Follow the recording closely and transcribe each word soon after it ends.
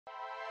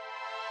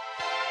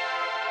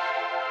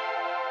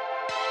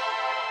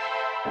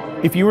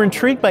If you were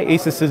intrigued by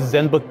Asus's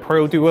ZenBook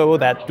Pro Duo,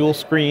 that dual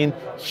screen,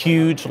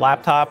 huge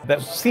laptop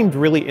that seemed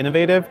really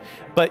innovative,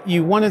 but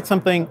you wanted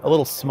something a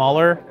little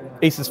smaller,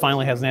 Asus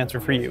finally has an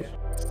answer for you.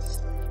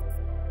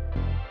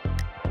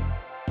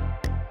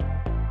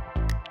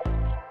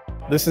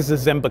 This is the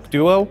ZenBook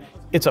Duo.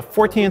 It's a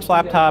 14-inch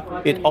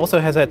laptop. It also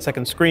has that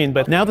second screen,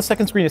 but now the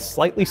second screen is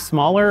slightly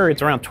smaller.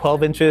 It's around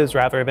 12 inches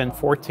rather than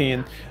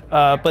 14.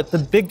 But the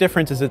big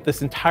difference is that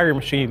this entire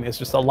machine is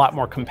just a lot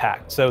more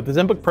compact. So the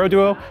ZenBook Pro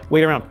Duo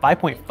weighed around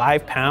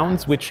 5.5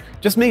 pounds, which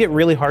just made it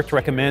really hard to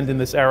recommend in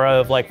this era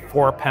of like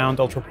 4-pound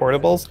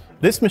ultraportables.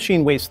 This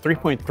machine weighs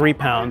 3.3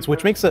 pounds,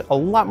 which makes it a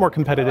lot more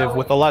competitive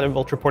with a lot of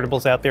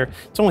ultraportables out there.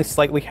 It's only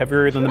slightly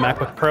heavier than the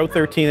MacBook Pro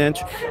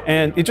 13-inch,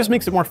 and it just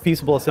makes it more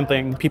feasible as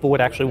something people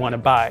would actually want to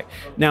buy.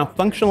 Now,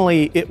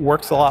 functionally, it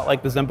works a lot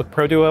like the ZenBook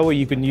Pro Duo.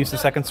 You can use the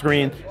second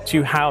screen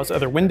to house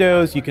other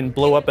windows. You can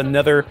blow up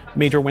another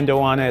major window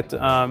on it.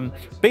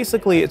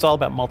 Basically, it's all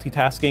about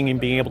multitasking and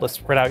being able to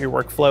spread out your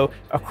workflow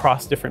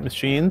across different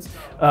machines.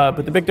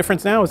 But the big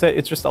difference now is that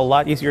it's just a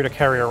lot easier to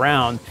carry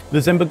around. The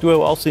ZenBook Duo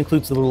also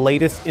includes the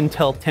latest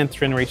Intel 10th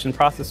generation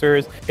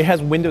processors. It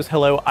has Windows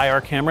Hello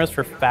IR cameras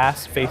for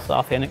fast face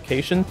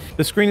authentication.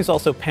 The screen is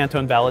also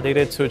Pantone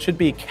validated, so it should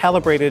be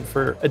calibrated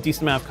for a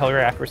decent amount of color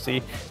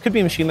accuracy. Could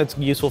be a machine that's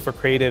useful for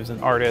creatives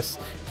and artists.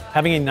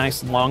 Having a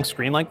nice long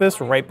screen like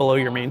this right below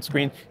your main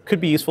screen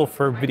could be useful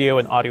for video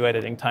and audio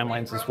editing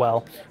timelines as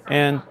well.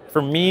 And for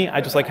me,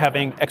 I just like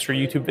having extra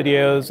YouTube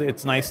videos.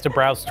 It's nice to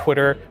browse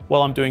Twitter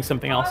while I'm doing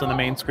something else on the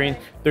main screen.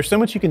 There's so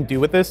much you can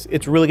do with this.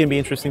 It's really going to be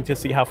interesting to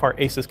see how far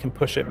Asus can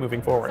push it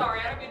moving forward.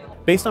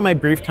 Based on my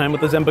brief time with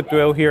the ZenBook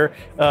Duo here,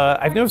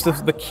 I've noticed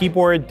that the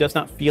keyboard does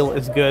not feel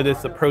as good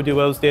as the Pro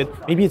Duos did.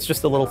 Maybe it's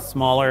just a little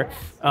smaller.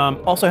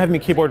 Also, having a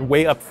keyboard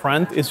way up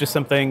front is just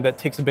something that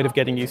takes a bit of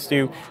getting used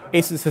to.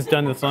 Asus has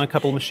done this on a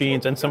couple of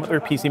machines, and some other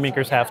PC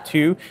makers have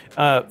too.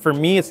 For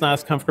me, it's not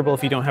as comfortable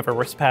if you don't have a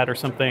wrist pad or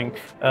something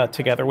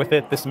together with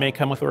it. This may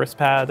come with a wrist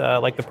pad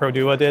like the Pro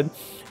Duo did.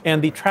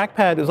 And the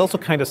trackpad is also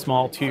kind of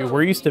small too.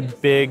 We're used to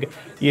big,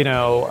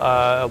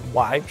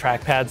 wide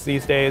trackpads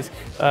these days.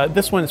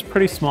 This one is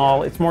pretty small.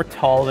 It's more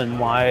tall than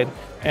wide.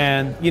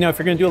 And if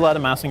you're going to do a lot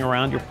of mousing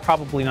around, you're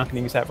probably not going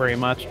to use that very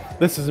much.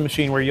 This is a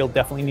machine where you'll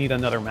definitely need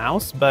another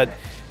mouse, but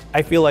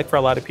I feel like for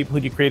a lot of people who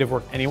do creative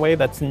work anyway,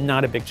 that's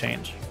not a big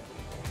change.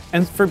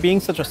 And for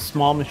being such a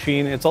small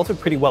machine, it's also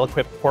pretty well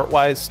equipped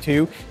port-wise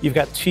too. You've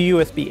got 2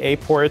 USB-A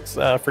ports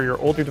for your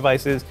older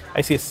devices.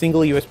 I see a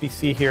single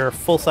USB-C here,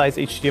 full-size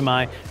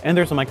HDMI, and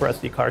there's a micro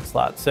SD card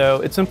slot. So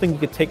it's something you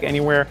could take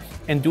anywhere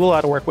and do a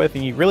lot of work with,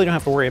 and you really don't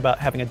have to worry about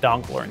having a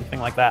dongle or anything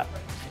like that.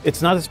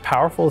 It's not as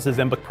powerful as the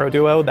ZenBook Pro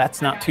Duo.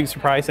 That's not too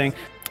surprising.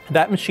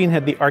 That machine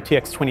had the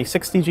RTX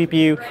 2060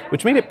 GPU,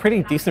 which made it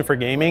pretty decent for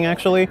gaming,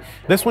 actually.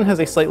 This one has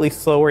a slightly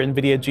slower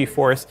NVIDIA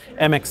GeForce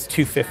MX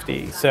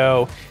 250,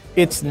 so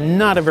it's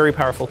not a very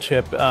powerful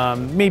chip.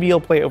 Maybe you'll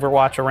play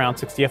Overwatch around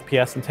 60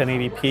 FPS and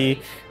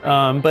 1080p,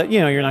 but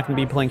you're not going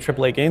to be playing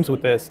AAA games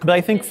with this. But I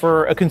think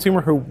for a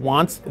consumer who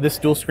wants this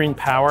dual screen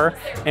power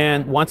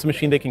and wants a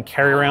machine they can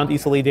carry around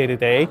easily day to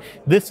day,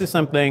 this is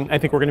something I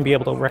think we're going to be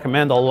able to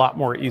recommend a lot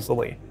more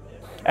easily.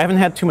 I haven't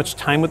had too much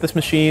time with this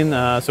machine,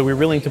 so we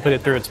really need to put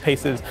it through its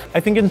paces. I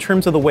think in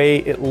terms of the way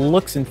it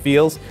looks and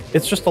feels,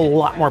 it's just a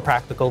lot more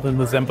practical than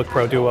the ZenBook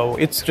Pro Duo.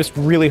 It's just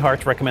really hard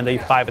to recommend a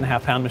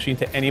 5.5-pound machine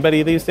to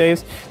anybody these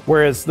days,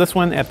 whereas this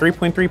one at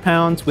 3.3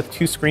 pounds with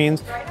 2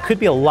 screens could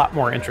be a lot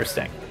more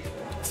interesting.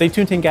 Stay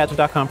tuned to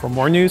Engadget.com for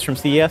more news from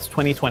CES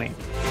 2020.